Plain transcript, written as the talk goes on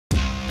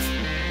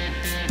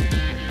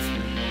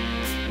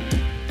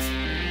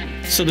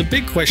So the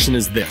big question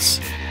is this: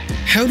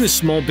 how do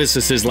small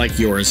businesses like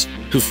yours,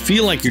 who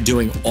feel like you're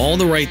doing all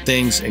the right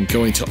things and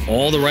going to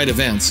all the right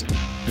events,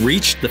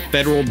 reach the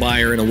federal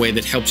buyer in a way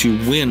that helps you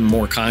win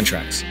more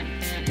contracts?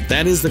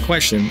 That is the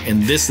question,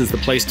 and this is the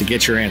place to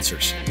get your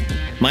answers.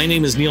 My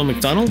name is Neil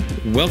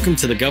McDonnell. Welcome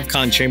to the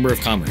GovCon Chamber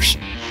of Commerce.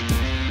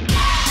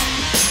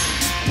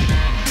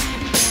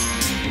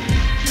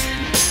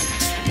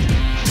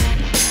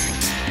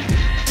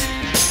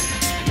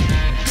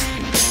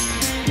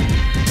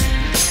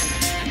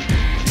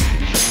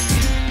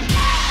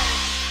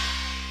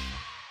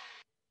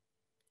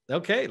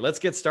 Okay, let's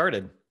get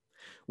started.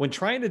 When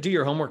trying to do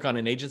your homework on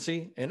an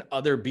agency and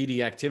other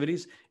BD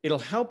activities, it'll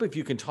help if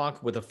you can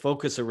talk with a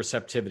focus of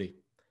receptivity.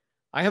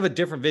 I have a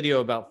different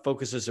video about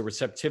focuses of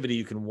receptivity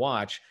you can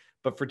watch,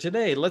 but for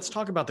today, let's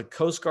talk about the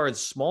Coast Guard's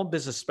small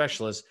business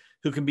specialist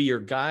who can be your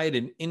guide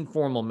and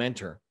informal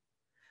mentor.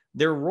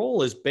 Their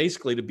role is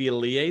basically to be a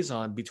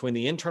liaison between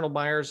the internal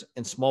buyers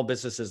and small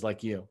businesses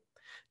like you.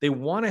 They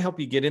want to help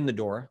you get in the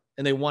door,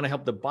 and they want to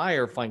help the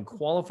buyer find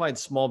qualified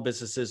small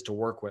businesses to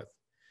work with.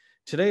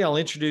 Today, I'll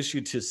introduce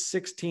you to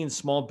 16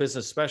 small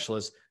business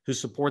specialists who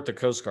support the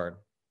Coast Guard.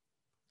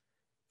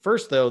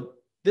 First, though,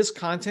 this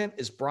content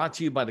is brought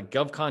to you by the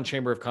GovCon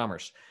Chamber of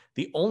Commerce,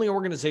 the only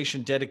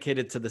organization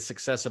dedicated to the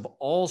success of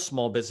all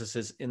small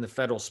businesses in the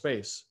federal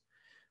space,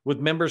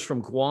 with members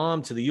from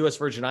Guam to the U.S.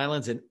 Virgin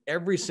Islands and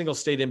every single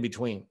state in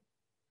between.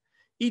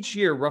 Each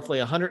year, roughly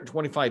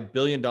 $125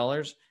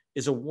 billion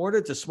is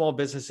awarded to small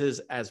businesses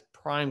as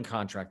prime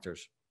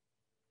contractors.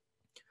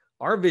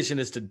 Our vision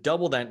is to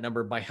double that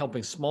number by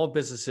helping small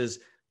businesses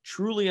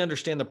truly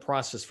understand the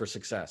process for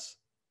success.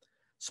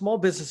 Small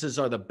businesses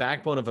are the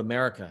backbone of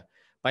America.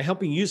 By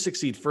helping you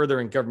succeed further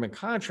in government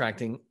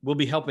contracting, we'll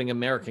be helping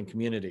American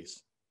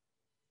communities.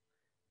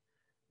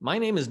 My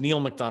name is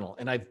Neil McDonnell,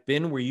 and I've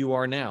been where you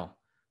are now.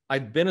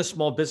 I've been a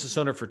small business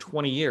owner for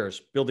 20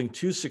 years, building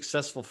 2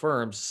 successful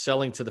firms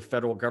selling to the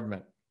federal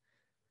government.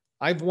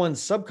 I've won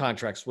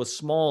subcontracts with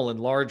small and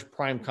large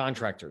prime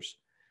contractors.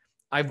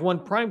 I've won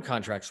prime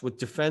contracts with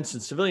defense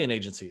and civilian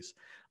agencies.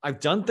 I've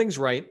done things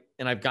right,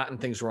 and I've gotten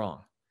things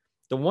wrong.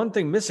 The one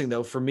thing missing,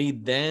 though, for me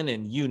then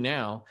and you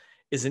now,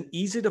 is an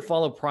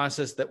easy-to-follow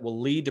process that will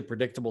lead to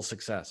predictable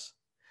success.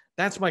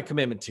 That's my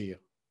commitment to you.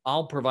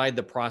 I'll provide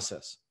the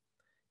process.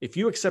 If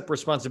you accept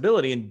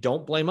responsibility and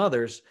don't blame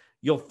others,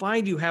 you'll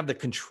find you have the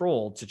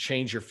control to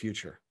change your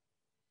future.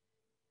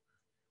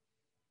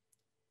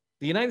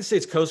 The United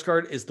States Coast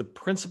Guard is the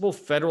principal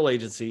federal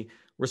agency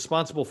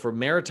responsible for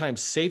maritime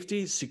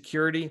safety,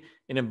 security,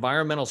 and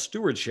environmental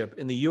stewardship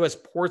in the U.S.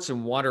 ports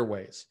and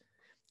waterways.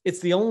 It's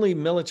the only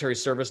military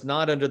service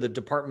not under the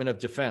Department of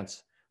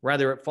Defense.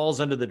 Rather, it falls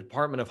under the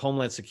Department of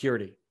Homeland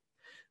Security.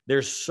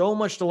 There's so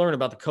much to learn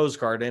about the Coast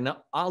Guard, and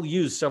I'll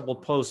use several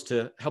posts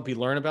to help you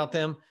learn about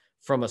them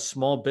from a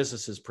small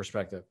business's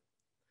perspective.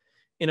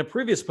 In a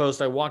previous post,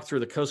 I walked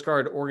through the Coast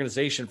Guard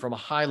organization from a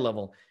high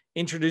level,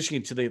 introducing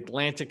you to the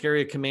Atlantic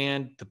Area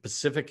Command, the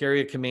Pacific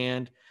Area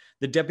Command,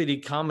 the Deputy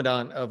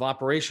Commandant of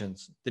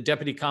Operations, the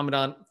Deputy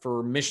Commandant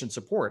for Mission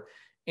Support,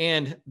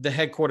 and the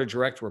Headquarter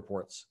Direct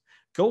Reports.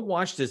 Go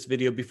watch this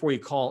video before you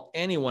call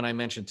anyone I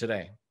mentioned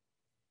today.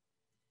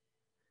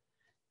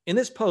 In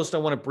this post, I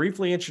want to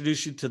briefly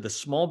introduce you to the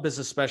small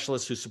business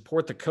specialists who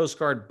support the Coast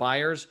Guard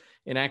buyers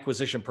and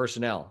acquisition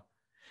personnel.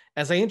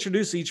 As I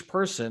introduce each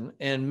person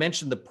and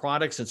mention the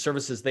products and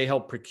services they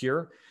help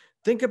procure,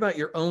 think about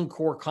your own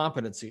core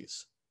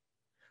competencies.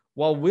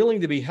 While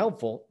willing to be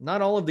helpful,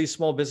 not all of these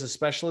small business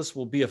specialists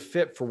will be a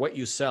fit for what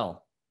you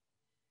sell.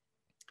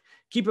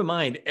 Keep in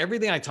mind,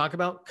 everything I talk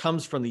about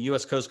comes from the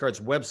U.S. Coast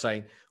Guard's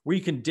website, where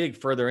you can dig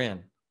further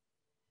in.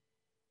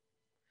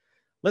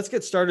 Let's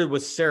get started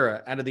with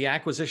Sarah out of the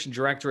Acquisition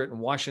Directorate in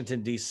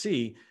Washington,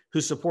 D.C.,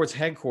 who supports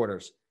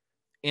headquarters,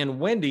 and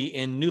Wendy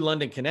in New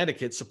London,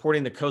 Connecticut,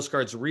 supporting the Coast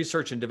Guard's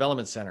Research and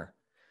Development Center.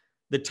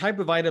 The type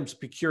of items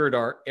procured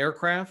are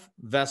aircraft,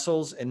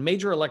 vessels, and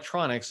major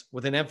electronics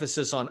with an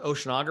emphasis on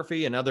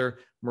oceanography and other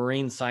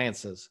marine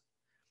sciences.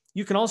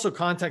 You can also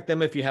contact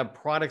them if you have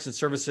products and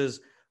services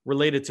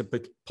related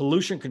to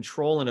pollution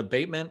control and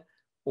abatement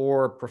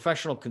or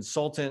professional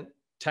consultant,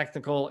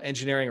 technical,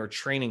 engineering, or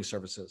training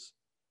services.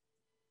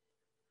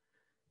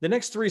 The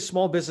next 3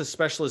 small business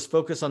specialists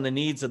focus on the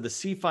needs of the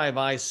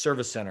C5I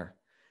Service Center.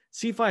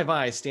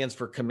 C5I stands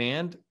for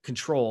Command,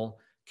 Control,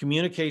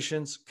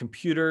 Communications,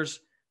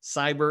 Computers,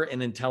 Cyber,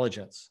 and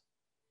Intelligence.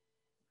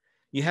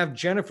 You have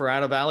Jennifer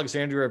out of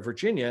Alexandria,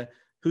 Virginia,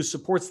 who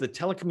supports the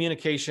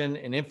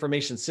Telecommunication and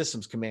Information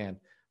Systems Command,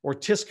 or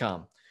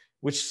TISCOM,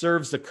 which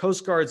serves as the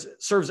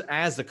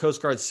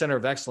Coast Guard's Center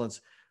of Excellence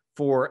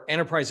for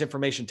enterprise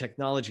information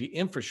technology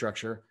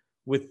infrastructure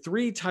with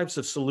 3 types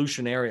of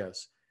solution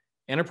areas: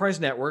 enterprise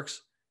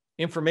networks,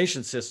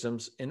 information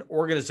systems, and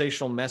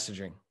organizational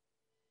messaging.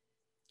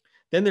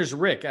 Then there's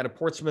Rick out of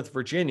Portsmouth,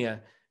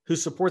 Virginia, who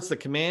supports the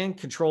Command,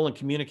 Control, and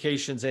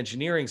Communications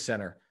Engineering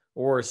Center,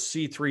 or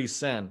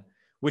C3CEN,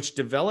 which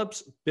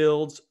develops,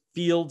 builds,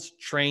 fields,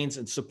 trains,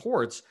 and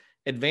supports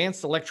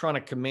advanced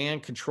electronic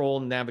command, control,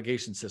 and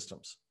navigation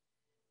systems.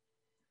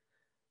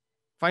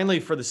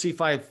 Finally, for the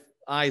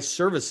C5I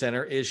Service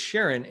Center is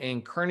Sharon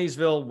in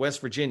Kearneysville,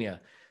 West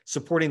Virginia,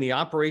 supporting the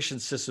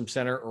Operations System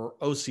Center, or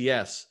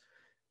OCS,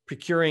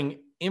 procuring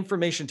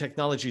information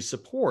technology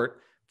support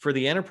for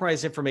the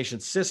enterprise information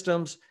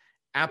systems,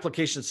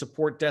 application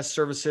support desk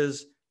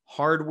services,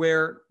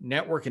 hardware,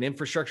 network and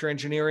infrastructure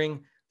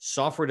engineering,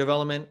 software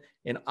development,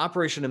 and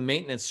operation and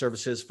maintenance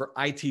services for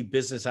IT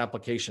business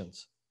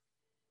applications.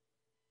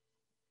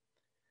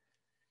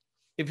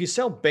 If you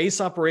sell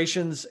base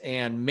operations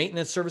and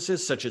maintenance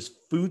services such as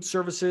food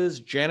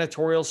services,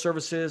 janitorial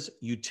services,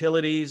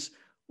 utilities,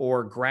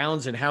 or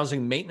grounds and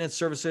housing maintenance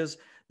services,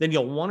 then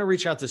you'll want to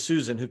reach out to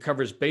Susan, who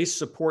covers base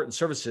support and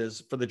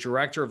services for the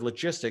Director of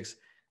Logistics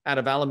out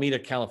of Alameda,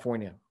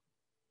 California.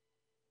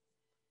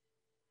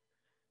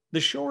 The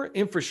Shore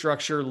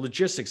Infrastructure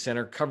Logistics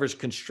Center covers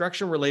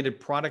construction-related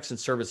products and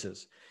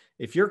services.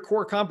 If your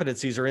core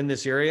competencies are in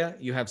this area,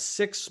 you have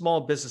 6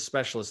 small business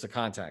specialists to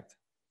contact.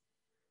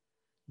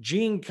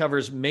 Gene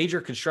covers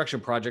major construction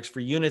projects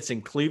for units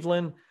in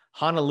Cleveland,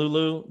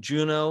 Honolulu,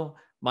 Juneau,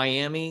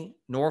 Miami,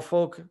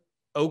 Norfolk,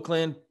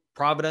 Oakland,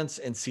 Providence,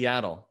 and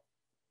Seattle.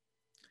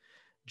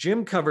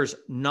 Jim covers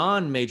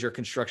non-major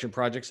construction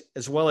projects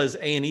as well as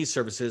A&E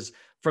services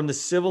from the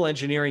Civil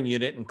Engineering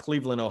Unit in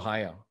Cleveland,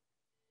 Ohio.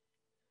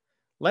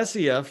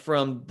 Lesia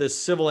from the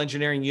Civil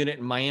Engineering Unit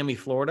in Miami,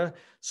 Florida,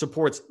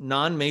 supports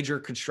non-major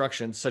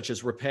construction such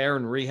as repair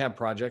and rehab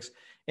projects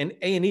and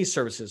A&E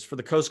services for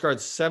the Coast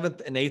Guard's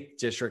 7th and 8th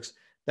districts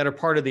that are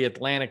part of the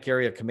Atlantic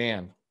Area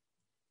Command.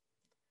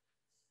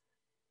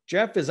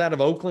 Jeff is out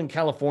of Oakland,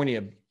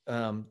 California,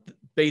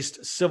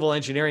 based Civil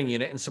Engineering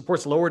Unit and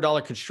supports lower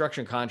dollar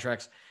construction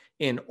contracts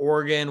in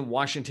Oregon,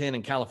 Washington,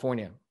 and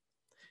California.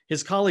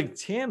 His colleague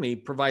Tammy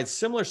provides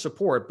similar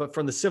support, but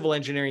from the Civil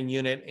Engineering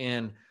Unit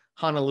in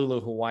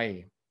Honolulu,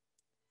 Hawaii.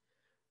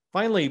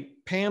 Finally,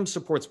 Pam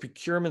supports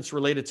procurements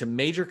related to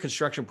major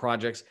construction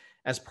projects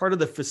as part of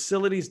the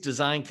Facilities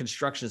Design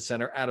Construction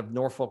Center out of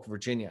Norfolk,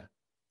 Virginia.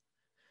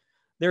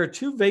 There are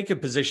 2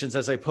 vacant positions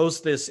as I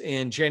post this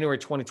in January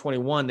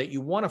 2021 that you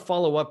want to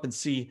follow up and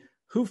see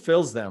who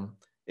fills them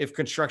if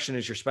construction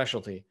is your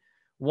specialty.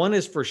 One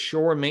is for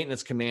Shore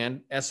Maintenance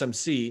Command,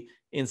 SMC,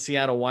 in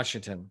Seattle,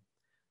 Washington.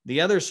 The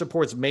other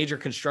supports major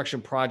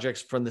construction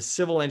projects from the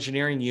Civil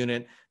Engineering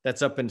Unit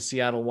that's up in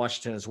Seattle,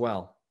 Washington as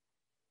well.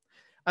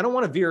 I don't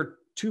want to veer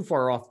too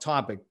far off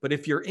topic, but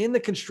if you're in the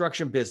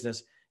construction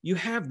business, you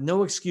have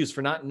no excuse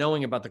for not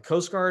knowing about the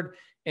Coast Guard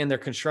and their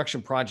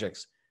construction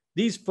projects.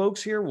 These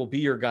folks here will be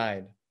your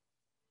guide.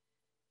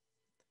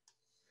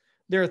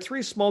 There are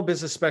 3 small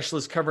business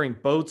specialists covering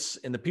boats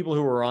and the people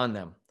who are on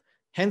them,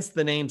 hence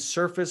the name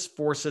Surface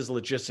Forces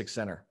Logistics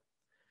Center.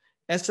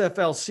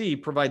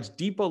 SFLC provides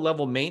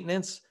depot-level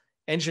maintenance,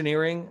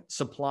 engineering,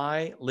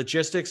 supply,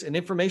 logistics, and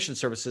information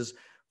services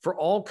for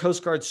all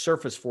Coast Guard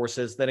surface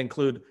forces that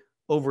include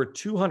over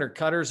 200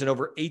 cutters and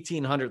over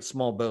 1,800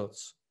 small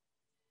boats.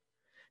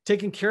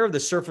 Taking care of the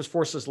Surface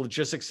Forces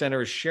Logistics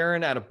Center is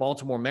Sharon out of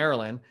Baltimore,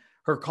 Maryland,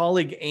 her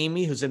colleague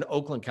Amy, who's in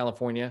Oakland,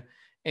 California,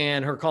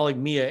 and her colleague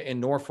Mia in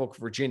Norfolk,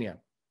 Virginia.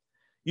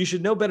 You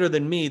should know better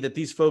than me that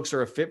these folks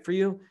are a fit for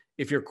you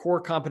if your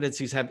core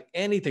competencies have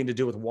anything to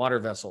do with water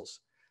vessels.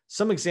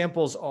 Some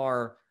examples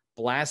are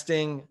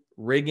blasting,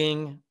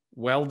 rigging,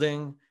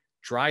 welding,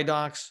 dry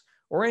docks,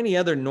 or any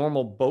other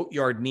normal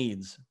boatyard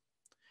needs.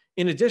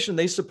 In addition,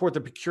 they support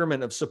the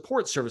procurement of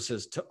support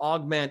services to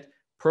augment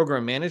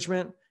program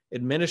management,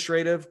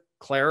 administrative,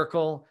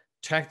 clerical,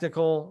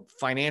 technical,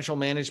 financial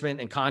management,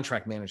 and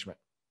contract management.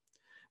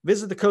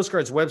 Visit the Coast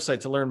Guard's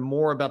website to learn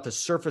more about the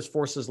Surface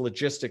Forces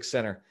Logistics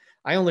Center.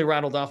 I only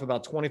rattled off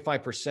about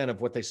 25% of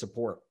what they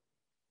support.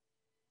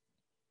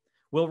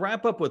 We'll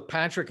wrap up with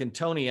Patrick and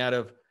Tony out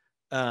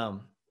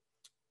of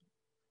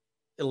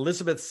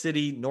Elizabeth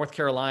City, North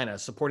Carolina,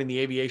 supporting the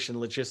Aviation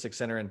Logistics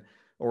Center,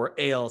 or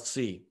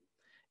ALC.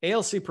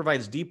 ALC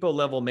provides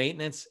depot-level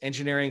maintenance,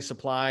 engineering,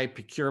 supply,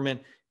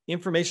 procurement,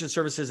 information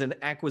services, and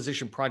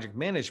acquisition project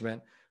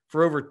management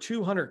for over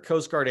 200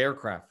 Coast Guard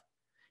aircraft.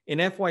 In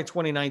FY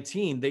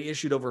 2019, they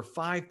issued over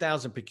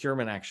 5,000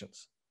 procurement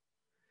actions.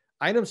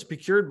 Items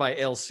procured by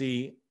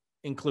ALC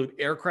include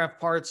aircraft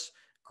parts,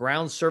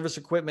 ground service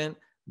equipment,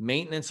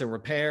 maintenance and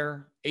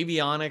repair,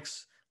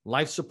 avionics,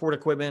 life support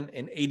equipment,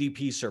 and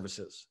ADP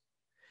services.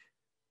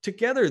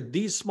 Together,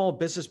 these small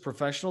business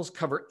professionals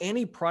cover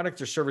any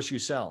product or service you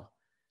sell.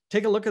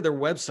 Take a look at their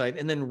website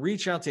and then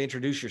reach out to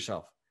introduce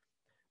yourself.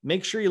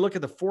 Make sure you look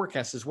at the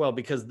forecast as well,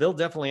 because they'll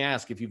definitely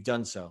ask if you've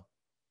done so.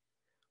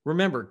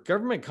 Remember,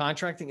 government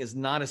contracting is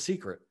not a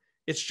secret.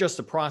 It's just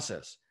a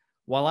process.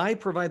 While I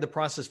provide the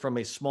process from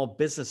a small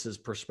business's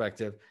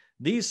perspective,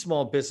 these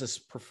small business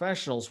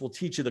professionals will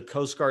teach you the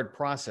Coast Guard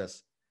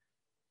process.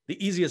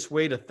 The easiest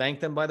way to thank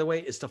them, by the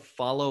way, is to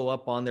follow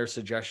up on their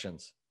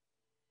suggestions.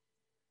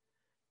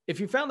 If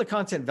you found the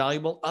content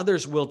valuable,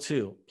 others will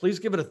too. Please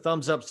give it a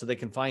thumbs up so they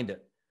can find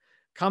it.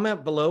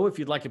 Comment below if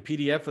you'd like a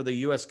PDF of the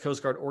U.S.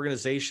 Coast Guard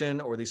organization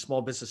or the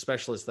small business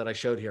specialist that I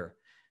showed here.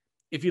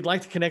 If you'd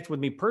like to connect with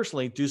me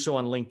personally, do so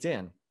on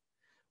LinkedIn.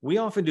 We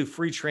often do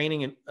free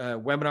training and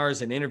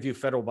webinars and interview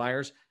federal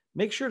buyers.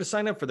 Make sure to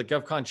sign up for the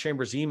GovCon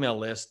Chamber's email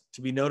list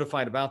to be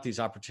notified about these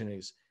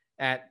opportunities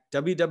at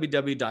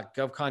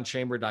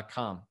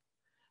www.govconchamber.com.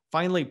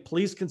 Finally,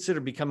 please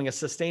consider becoming a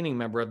sustaining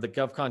member of the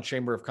GovCon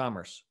Chamber of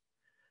Commerce.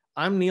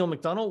 I'm Neil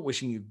McDonnell,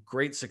 wishing you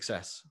great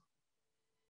success.